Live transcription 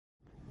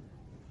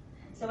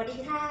สวัสดี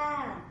ค่ะ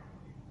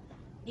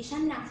ดิฉั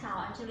นนางสาว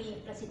อัญชลี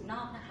ประสิทธิ์น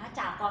อกนะคะ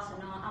จากกศ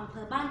น.อำเภ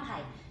อบ้านไผ่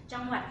จั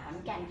งหวัดขอน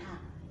แก่นค่ะ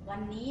วั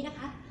นนี้นะค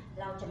ะ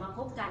เราจะมาพ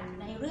บกัน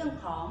ในเรื่อง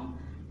ของ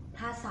ภ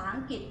าษาอั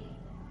งกฤษ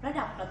ระ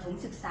ดับประถม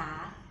ศึกษา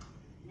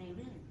ในเ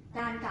รื่อง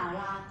การกล่าว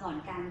ลาก่อน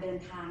การเดิน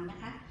ทางนะ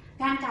คะ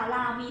การกล่าวล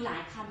ามีหลา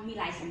ยคำมี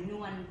หลายสำน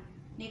วน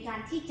ในการ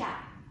ที่จะ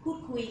พูด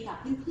คุยกับ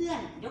เพื่อน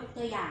ๆยก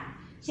ตัวอย่าง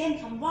เช่น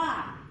คำว่า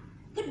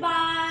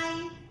goodbye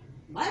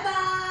bye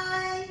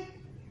bye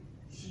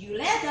see you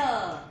later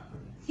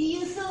see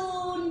you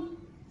soon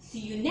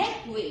see you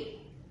next week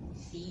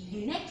see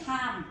you next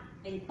time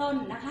เป็นต้น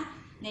นะคะ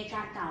ในก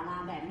ารกล่าวลา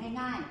แบบ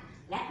ง่าย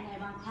ๆและใน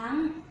บางครั้ง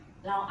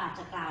เราอาจจ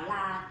ะกล่าวล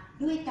า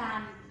ด้วยการ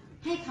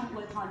ให้คำอ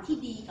วยพรที่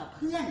ดีกับเ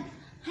พื่อน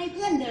ให้เ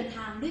พื่อนเดินท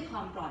างด้วยคว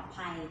ามปลอด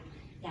ภัย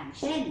อย่าง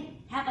เช่น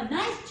have a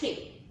nice trip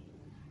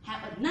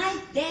have a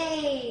nice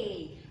day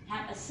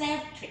have a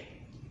safe trip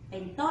เป็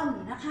นต้น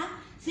นะคะ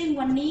ซึ่ง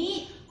วันนี้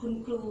คุณ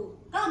ครู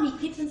ก็มี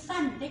คลิป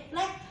สั้นๆเ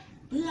ล็ก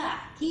ๆเพื่อ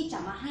ที่จะ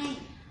มาให้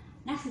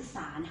นักศึกษ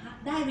านะคะ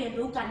ได้เรียน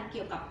รู้กันเ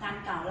กี่ยวกับการ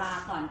กล่าวลา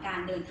ก่อนการ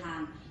เดินทาง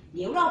เ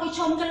ดี๋ยวเราไปช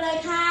มกันเลย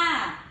ค่ะ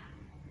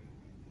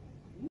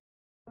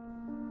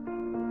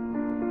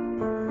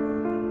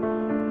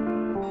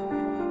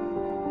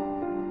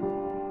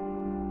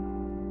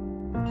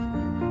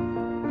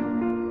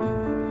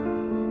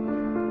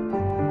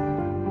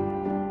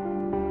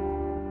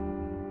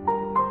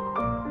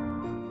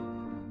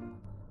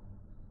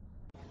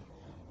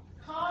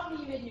Call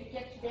me when you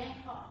get to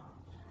Bangkok.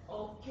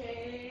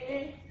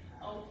 Okay,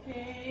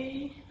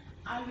 okay.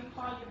 I will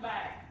call you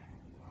back.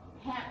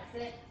 Have a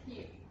safe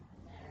trip.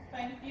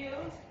 Thank you.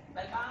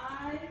 Bye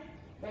bye.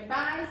 Bye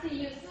bye. See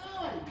you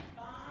soon.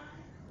 Bye.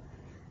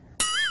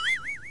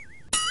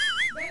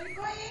 Where you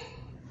going?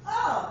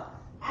 Oh,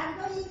 I'm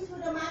going to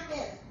the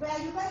market. Where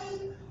you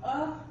going?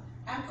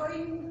 I'm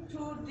going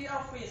to the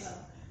office.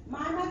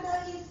 My mother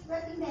is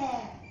waiting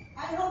there.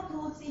 I hope to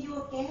see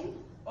you again.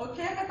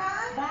 Okay, bye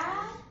bye.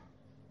 Bye.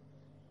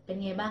 เป็น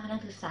ไงบ้างคะนั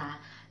กศึกษา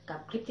กับ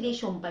คลิปที่ได้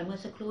ชมไปเมื่อ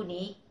สักครู่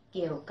นี้เ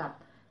กี่ยวกับ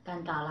การ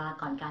กล่าวลา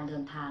ก่อนการเดิ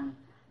นทาง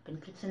เป็น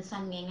คลิป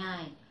สั้นๆง่า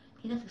ยๆ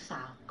ที่นักศึกษา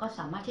ก็ส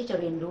ามารถที่จะ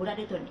เรียนรู้ได้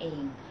ด้วยตนเอ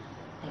ง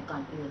แต่ก่อ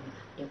นอื่น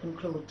เดี๋ยวคุณ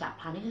ครูจะ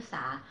พานักศึกษ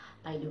า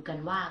ไปดูกัน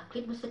ว่าคลิ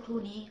ปเมื่อสักครู่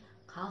นี้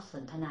เขาส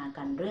นทนา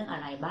กันเรื่องอะ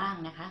ไรบ้าง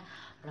นะคะ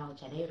เรา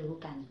จะได้รู้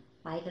กัน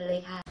ไปกันเลย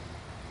ค่ะ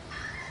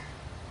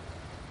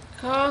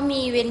Call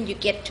me when you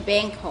get to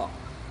Bangkok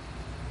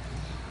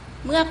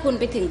เมื่อคุณ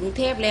ไปถึงกรุง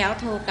เทพแล้ว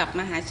โทรกลับม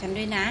าหาฉัน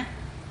ด้วยนะ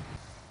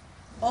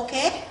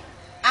Okay,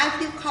 I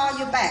will call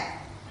you back.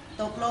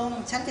 ตกลง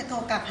ฉันจะโทร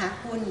กลับหา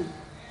คุณ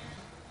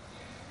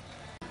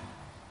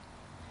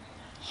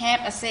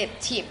Have a safe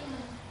trip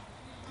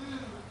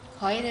ข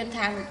อให้เดินท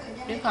าง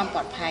ด้วยความปล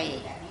อดภัย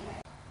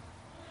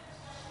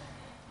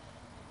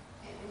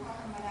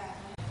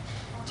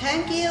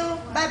Thank you.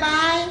 Bye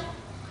bye.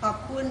 ขอบ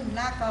คุณล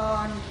าก่อ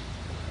น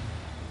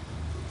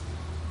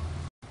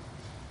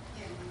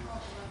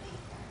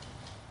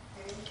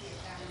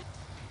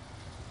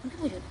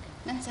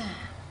นั่นจ้ะ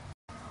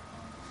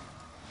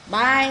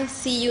Bye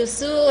see you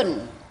soon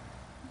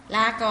ล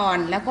าก่อน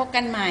แล้วพบ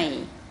กันใหม่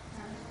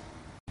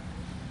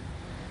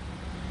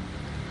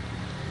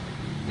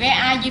Where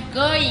are you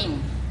going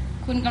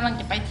คุณกำลัง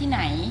จะไปที่ไห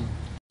น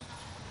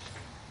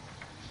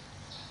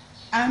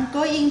I'm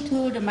going to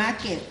the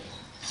market.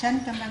 ฉัน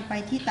กำลังไป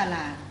ที่ตล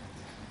าด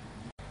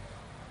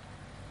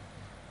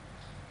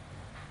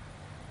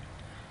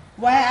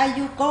Where are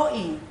you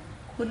going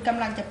คุณก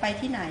ำลังจะไป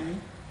ที่ไหน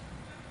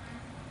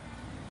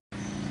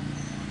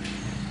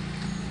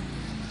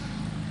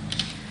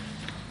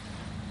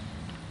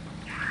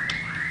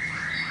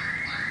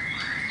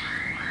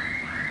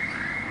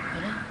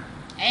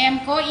I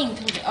am going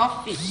to the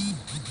office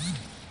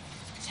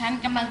ฉัน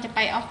กำลังจะไป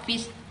ออฟฟิ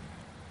ศ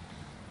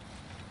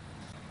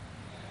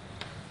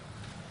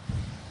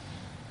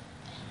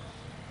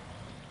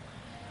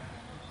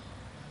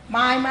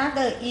My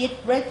mother is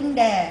waiting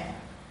there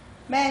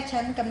แม่ฉั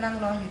นกำลัง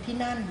รออยู่ที่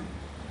นั่น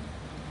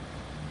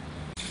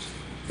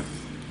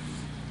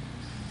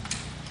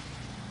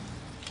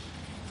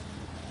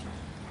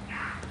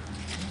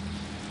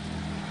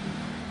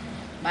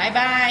บายบ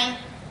าย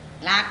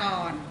ลาก่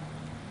อน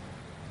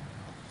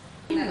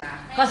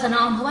กศน.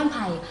อำเภอบ้านไ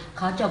ผ่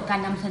ขอจบการ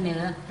นำเสนอ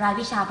ราย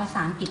วิชาภาษ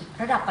าอังกฤษ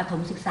ระดับประถ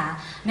มศึกษา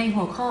ใน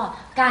หัวข้อ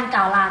การก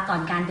ล่าวลาก่อ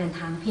นการเดิน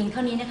ทางเพียงเท่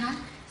านี้นะคะ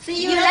See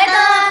you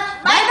later.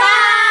 Bye bye.